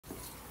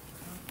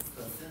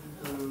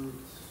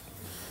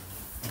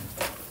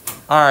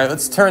Alright,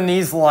 let's turn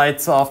these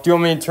lights off. Do you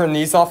want me to turn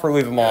these off or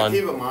leave them on?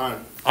 Keep them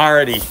on.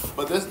 Alrighty.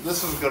 But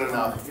this is good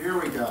enough.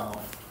 Here we go.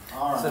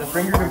 All right. So just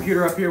bring your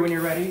computer up here when you're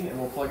ready, and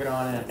we'll plug it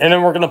on in. And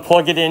then we're gonna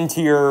plug it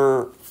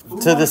into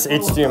this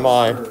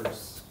HDMI.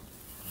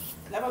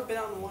 Never been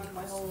on one in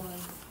my whole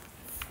life.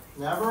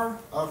 Never?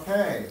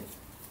 Okay.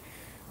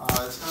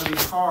 It's gonna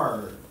be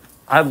hard.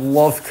 I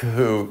love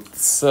Kahoot,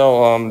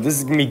 so this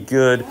is gonna be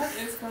good.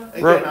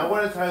 Again, I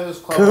want to try this.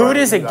 Kahoot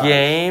is a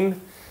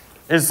game.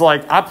 It's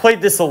like I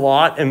played this a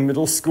lot in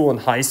middle school and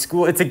high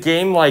school. It's a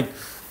game like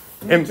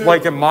in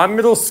my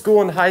middle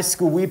school and high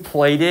school we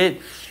played it.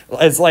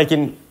 It's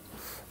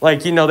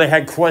they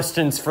had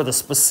questions for the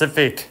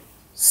specific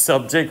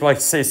subject, like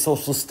say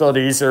social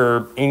studies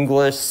or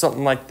English,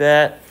 something like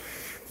that.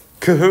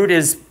 Kahoot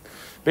is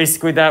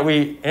basically that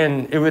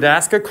it would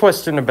ask a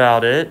question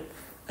about it,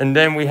 and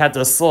then we had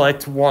to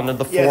select one of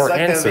the four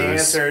answers. The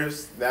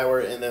answers that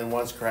were, and then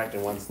one's correct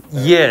and one's.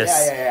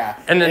 Yes. Yeah.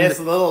 And then it's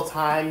a little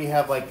time you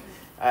have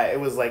it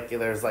was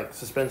there's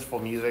suspenseful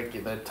music.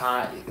 The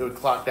time it would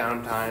clock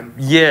down time.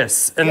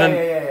 Yes, and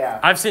Yeah.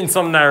 I've seen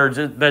some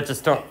that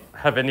just don't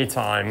have any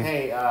time.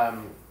 Hey,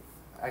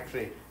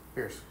 actually,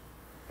 Pierce,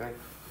 can I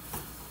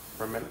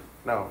for a minute?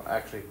 No,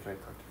 actually, can I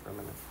talk to you for a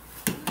minute?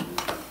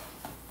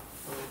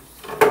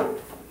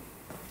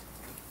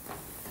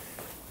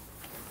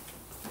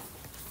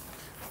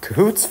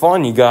 Kahoot's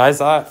fun, you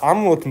guys.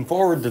 I'm looking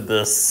forward to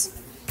this.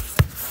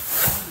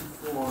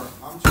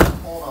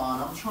 Hold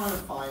on, I'm trying to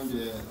find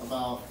it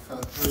about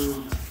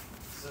Kahoot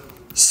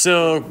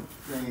So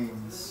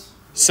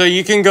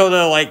you can go to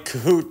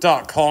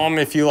Kahoot.com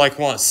if you want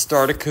to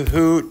start a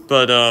Kahoot,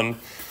 but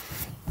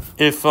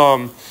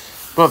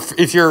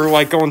if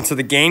you're going to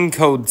the game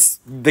codes,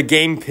 the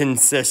game pin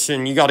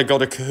session, you got to go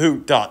to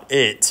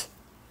Kahoot.it.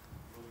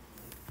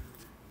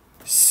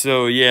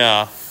 So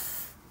yeah,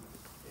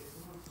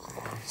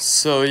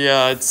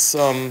 it's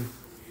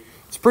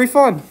pretty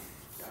fun.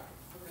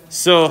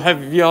 So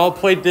have y'all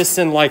played this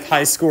in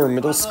high school or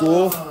middle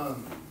school?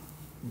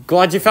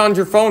 Glad you found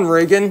your phone,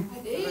 Reagan. I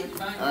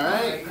did.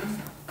 Alright.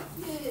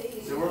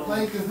 So we're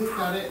playing Kahoot,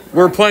 got it?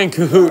 We're playing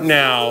Kahoot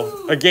now,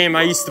 a game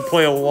I used to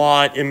play a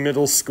lot in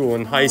middle school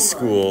and high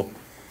school.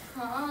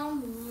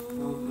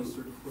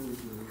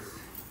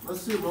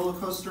 Let's do roller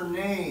coaster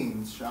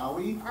names, shall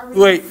we?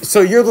 Wait,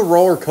 so you're the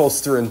roller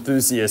coaster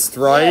enthusiast,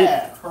 right?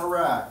 Yeah.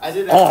 Correct.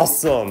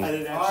 Awesome. I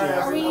didn't actually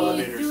have some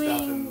elevator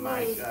stuff in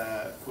my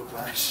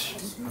Whiplash.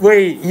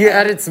 Wait, you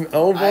added some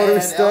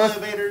elevator stuff?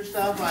 Elevator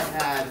stuff, I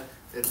had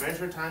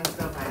Adventure Time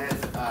stuff, I had...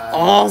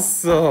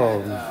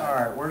 Awesome.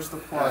 Alright, where's the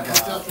plug? I'm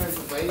still trying to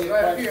play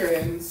right up here.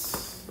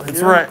 It's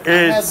right.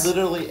 It's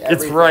literally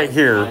it's right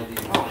here.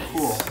 Oh,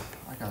 cool.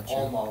 I got you.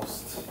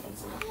 Almost.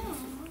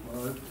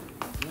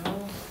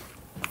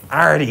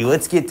 Alrighty,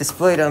 let's get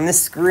displayed on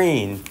this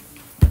screen.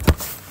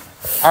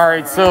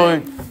 Alright,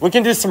 so we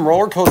can do some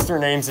roller coaster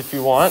names if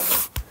you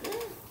want.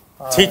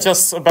 Teach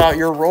us about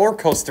your roller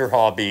coaster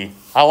hobby.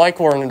 I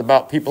like learning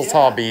about people's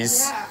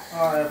hobbies. Yeah.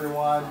 Alright,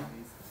 everyone.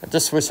 I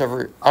just wish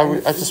more.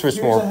 Here's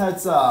a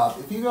heads up.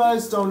 If you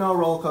guys don't know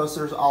roller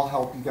coasters, I'll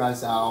help you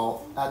guys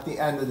out at the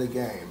end of the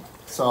game.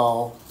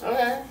 So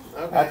Okay.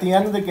 at the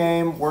end of the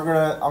game, I'm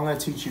gonna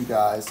teach you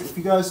guys. If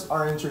you guys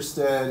are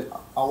interested,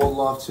 I would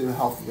love to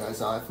help you guys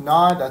out. If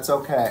not, that's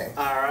okay.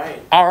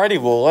 Alright.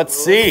 Alrighty, well, let's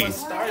see.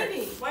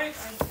 Alrighty. Wait.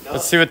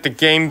 Let's see what the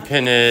game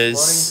pin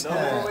is. Loading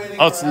No more pin. waiting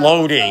Oh, it's around.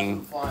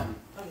 loading. Fun.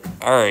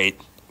 Alright.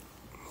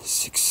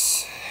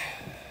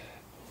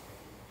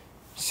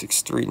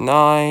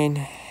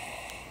 639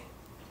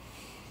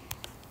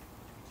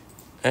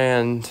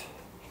 and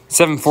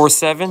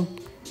 747.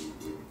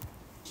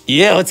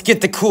 Yeah, let's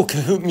get the cool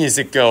Kahoot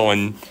music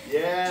going.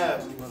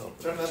 Yeah.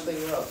 Turn that thing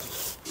up.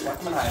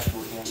 I'm in high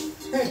school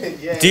again.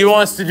 Yeah. Do you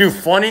want us to do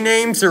funny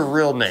names or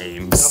real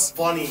names?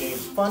 Funny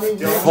names. Funny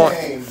Don't-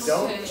 names.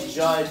 Don't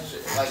judge,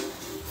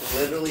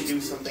 literally do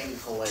something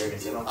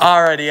hilarious.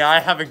 Alrighty, I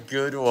have a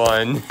good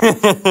one.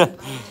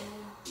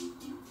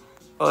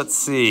 Let's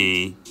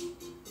see.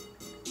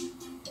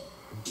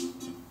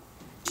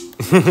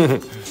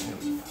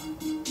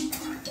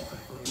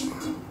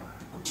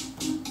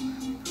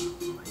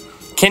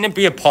 Can it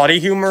be a potty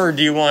humor, or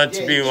do you want it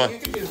to be one? You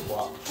can do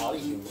potty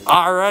humor.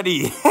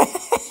 Alrighty.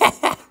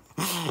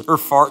 Or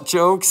fart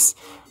jokes.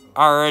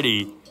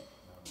 Alrighty.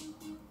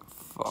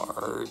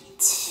 Fart.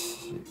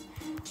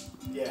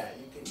 Yeah,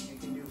 you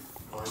can do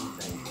fun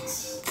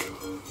things.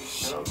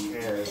 I don't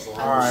care as long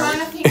All I'm right. trying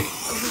to think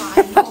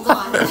of mine. Hold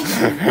on.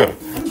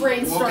 I'm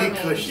brainstorming.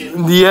 Whoopee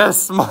cushion.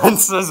 Yes, mine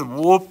says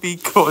whoopee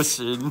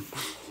cushion.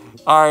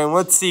 Alright,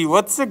 let's see.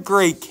 What's a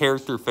great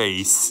character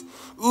face?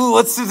 Ooh,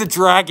 let's do the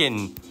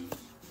dragon.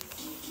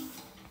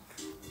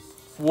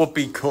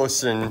 Whoopee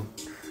cushion.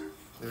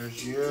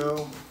 There's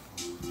you.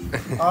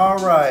 All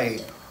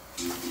right.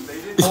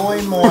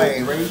 Holy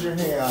moly, raise your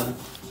hand.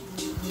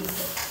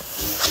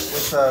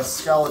 With a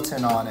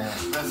skeleton on it.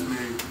 That's me.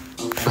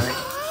 Okay.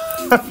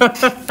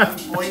 I'm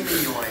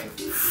pointing yoink.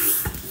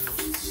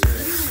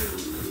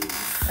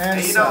 And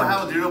And you know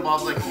how Doodle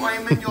Bob's like,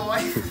 pointing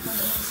yoink?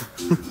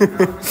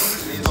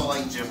 These are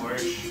like Jim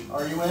Wish.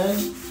 Are you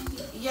in?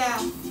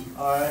 Yeah.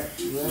 Alright,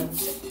 you in?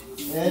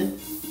 In?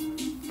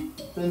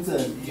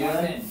 Vincent, you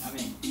in? I'm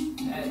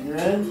in. You're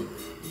in?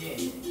 Yeah.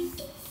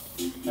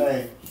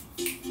 Hey.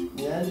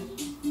 You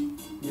in?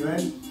 You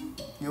in?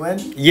 You in?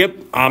 Yep,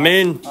 I'm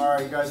in.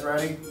 Alright, you guys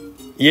ready?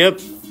 Yep.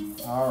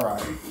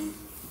 Alright.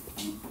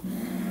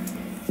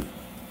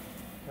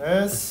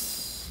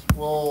 This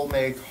will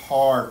make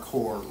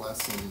hardcore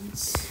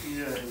lessons.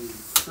 Yay.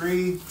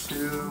 3, 2,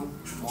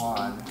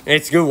 1.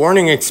 It's a good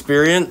learning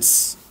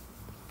experience.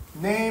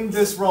 Name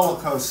this roller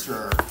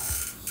coaster.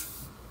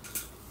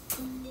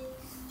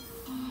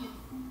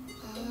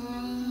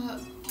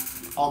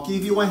 I'll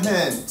give you a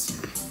hint.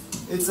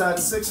 It's at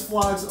Six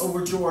Flags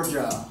over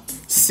Georgia.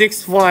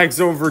 Six Flags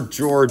over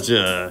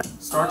Georgia.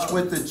 Starts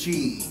with the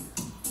G.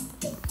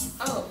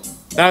 Oh.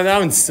 That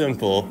one's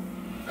simple.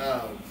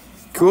 Oh.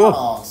 Cool.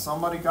 Oh,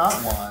 somebody got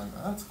one.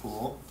 That's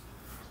cool.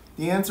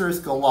 The answer is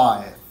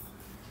Goliath.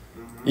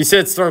 You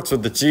said it starts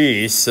with the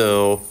G,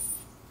 so...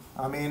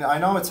 I mean, I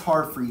know it's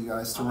hard for you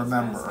guys to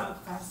remember.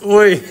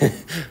 Wait.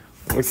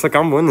 Looks like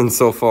I'm winning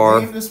so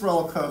far. Name this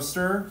roller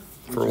coaster.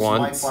 For which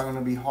once. might going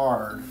to be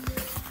hard.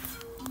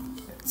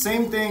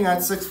 Same thing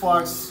at Six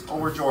Flags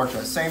over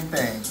Georgia. Same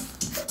thing.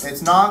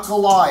 It's not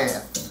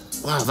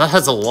Goliath. Wow, that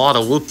has a lot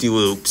of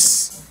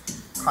whoop-de-whoops.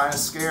 Kind of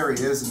scary,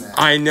 isn't it?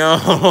 I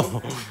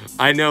know.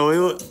 I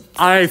know.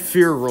 I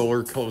fear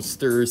roller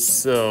coasters,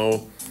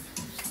 so...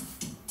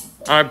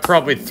 I'd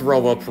probably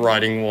throw up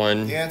riding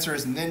one. The answer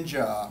is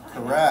ninja.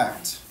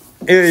 Correct.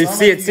 It Some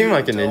of you seemed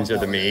like a don't ninja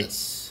to know me.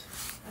 this.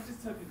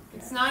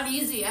 It's not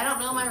easy. I don't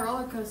know my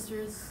roller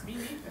coasters.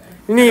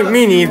 Me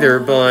neither,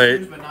 but...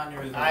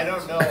 I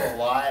don't know a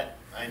lot.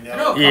 I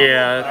know.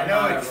 Yeah. I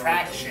know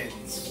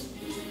attractions.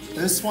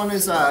 This one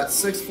is at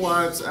Six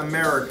Flags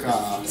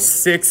America.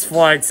 Six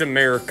Flags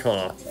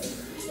America.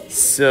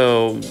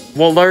 So,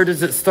 what letter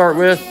does it start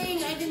with?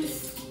 Dang, I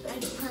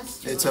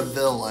pressed It's a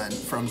villain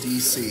from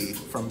DC,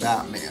 from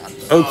Batman.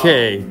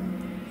 Okay.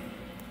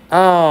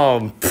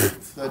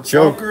 Pfft, The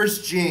Joke.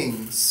 Joker's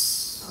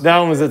Jinx. that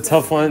one was a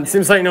tough one. It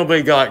seems like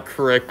nobody got it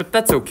correct, but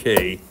that's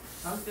okay.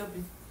 That was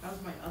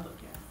my other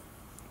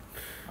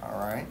guess.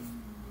 Alright.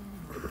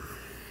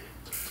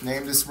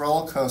 Name this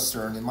roller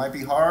coaster, and it might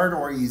be hard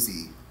or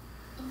easy.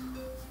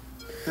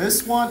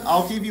 This one,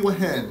 I'll give you a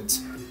hint.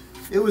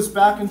 It was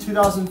back in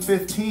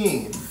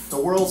 2015. The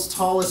world's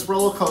tallest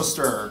roller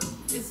coaster.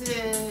 Is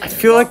I it?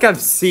 feel like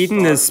I've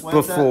seen this Starts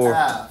with the before.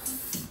 F.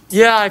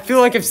 Yeah, I feel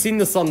like I've seen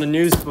this on the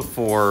news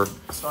before.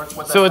 Starts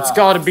with the So it's F.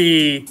 got to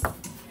be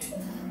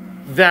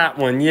that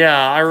one.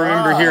 Yeah, I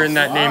remember hearing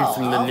that name Wow,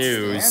 from the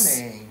news.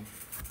 Outstanding.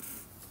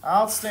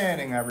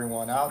 Outstanding,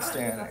 everyone. That's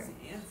Outstanding.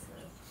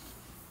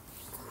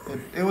 the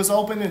answer. It was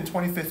opened in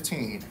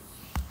 2015.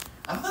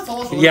 I thought that's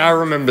also Yeah, I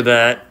remember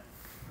that.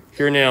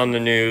 Hearing it on the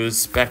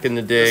news back in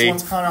the This day.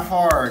 one's kind of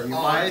hard. You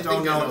Oh, might I don't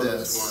think I know know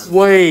this. this one.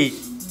 Wait.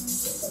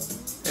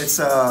 It's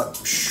a.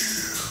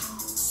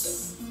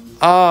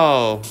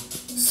 Oh.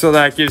 So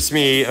that gives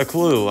me a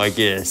clue, I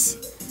guess.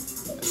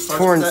 It starts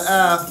Torn- with the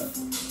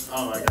F.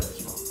 Oh, I got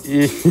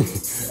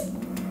this one.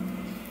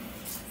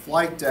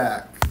 Flight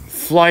deck.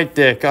 Flight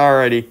deck,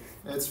 alrighty.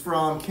 It's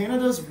from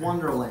Canada's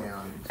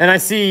Wonderland. And I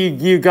see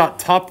you got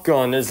Top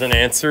Gun as an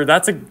answer.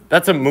 That's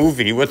a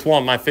movie with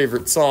one of my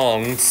favorite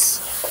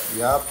songs.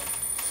 Yep.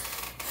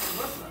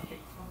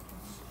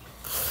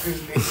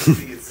 Who's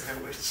making me a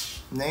sandwich?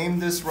 Name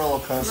this roller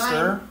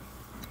coaster.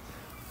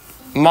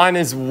 Mine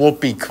is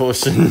Whoopee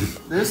Cushion.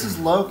 This is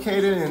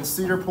located in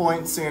Cedar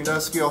Point,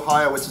 Sandusky,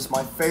 Ohio, which is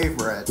my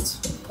favorite.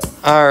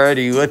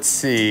 Alrighty, let's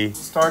see.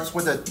 Starts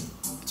with a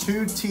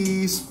 2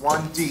 T's,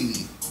 1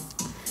 D.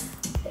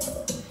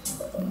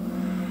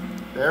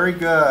 Very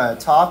good.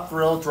 Top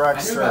Thrill I knew about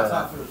Dragster.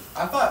 Top Fruit.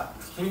 I thought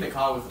King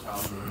Dakar was the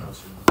top roller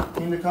coaster.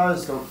 King Dakar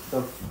is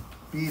the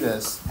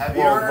beatest Have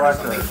you world ever heard of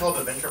record. something called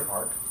Adventure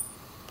Park?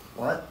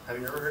 What? Have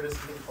you ever heard of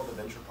something called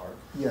Adventure Park?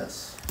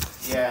 Yes.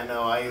 Yeah,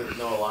 no, I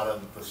know a lot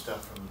of the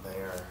stuff from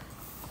there.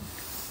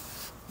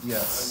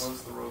 Yes.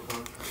 What's the roller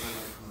coaster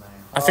from there?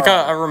 I think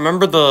I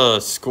remember the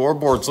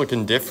scoreboards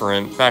looking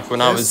different back when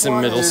I was in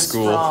one middle is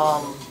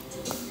school.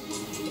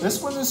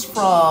 This one is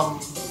from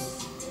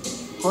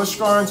Busch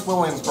Gardens,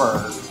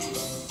 Williamsburg,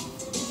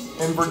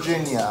 in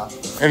Virginia.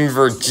 In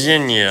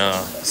Virginia,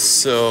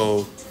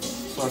 so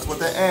Starts with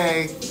the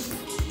A.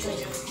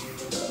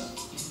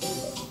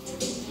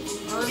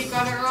 Already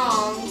got it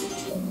wrong.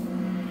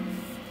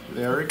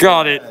 Very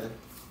Got good. it.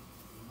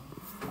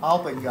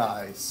 Help it,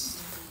 guys.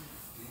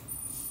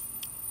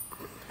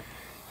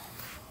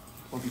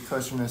 Whoopee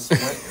Cushion is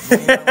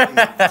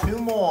two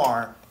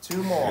more.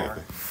 Two more.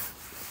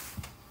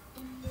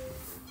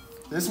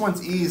 This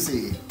one's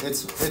easy.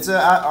 It's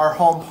at our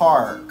home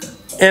park.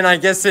 and I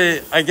guess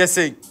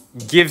it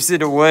gives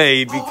it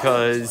away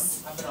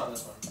because I've been on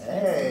this one.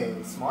 Hey,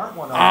 smart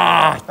one.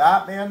 Ah,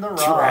 Batman the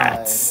Ride.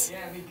 tracks.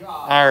 Yeah, we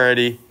got.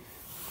 Alrighty.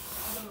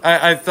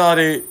 I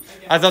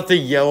thought the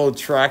yellow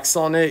tracks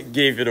on it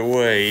gave it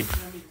away.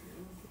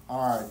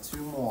 All right, two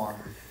more.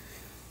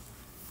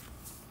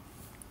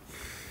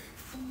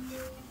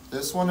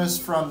 This one is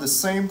from the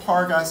same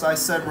park as I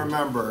said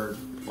remembered,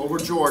 over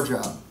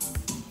Georgia.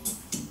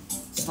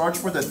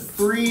 Starts with the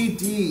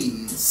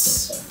 3Ds.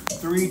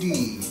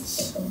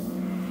 3Ds.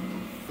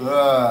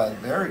 Good,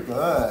 very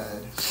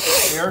good.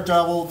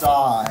 Daredevil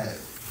dive.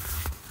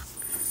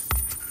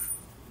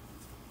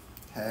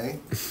 Okay,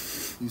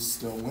 he's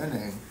still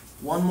winning.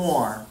 One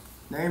more.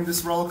 Name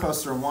this roller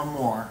coaster and one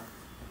more.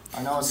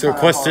 I know it's So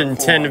question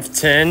hardcore. 10 of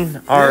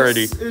 10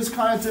 already. This is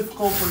kind of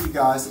difficult for you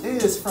guys.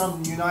 It is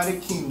from the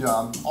United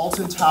Kingdom,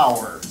 Alton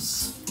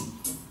Towers.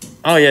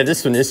 Oh yeah,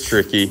 this one is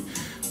tricky.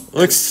 It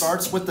Looks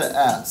starts with the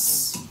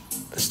S.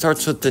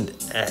 starts with an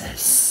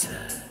S.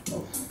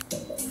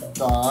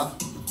 The.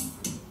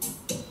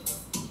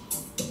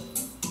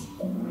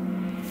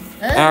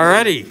 Hey,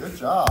 Alrighty. good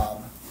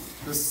job.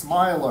 The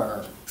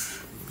Smiler.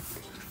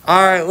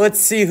 All right, let's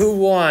see who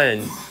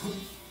won.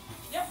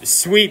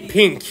 Sweet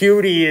Pink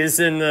Cutie is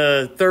in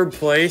the 3rd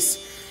place.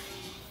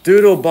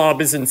 Doodle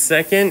Bob is in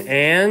 2nd,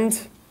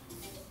 and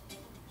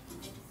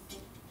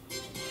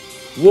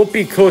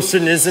Whoopee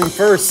Cushion is in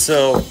 1st.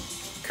 So,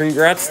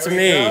 congrats to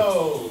me.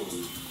 All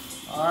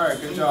right,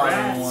 good job,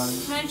 everyone.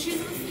 Can I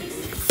choose?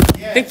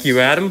 Yes. Thank you,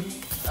 Adam.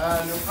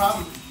 No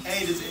problem.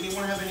 Hey, does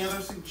anyone have any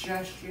other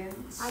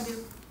suggestions? I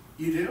do.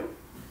 You do?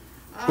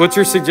 What's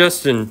your Uh,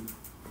 suggestion?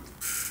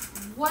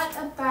 What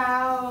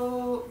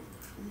about?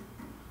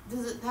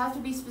 Does it have to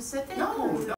be specific? No.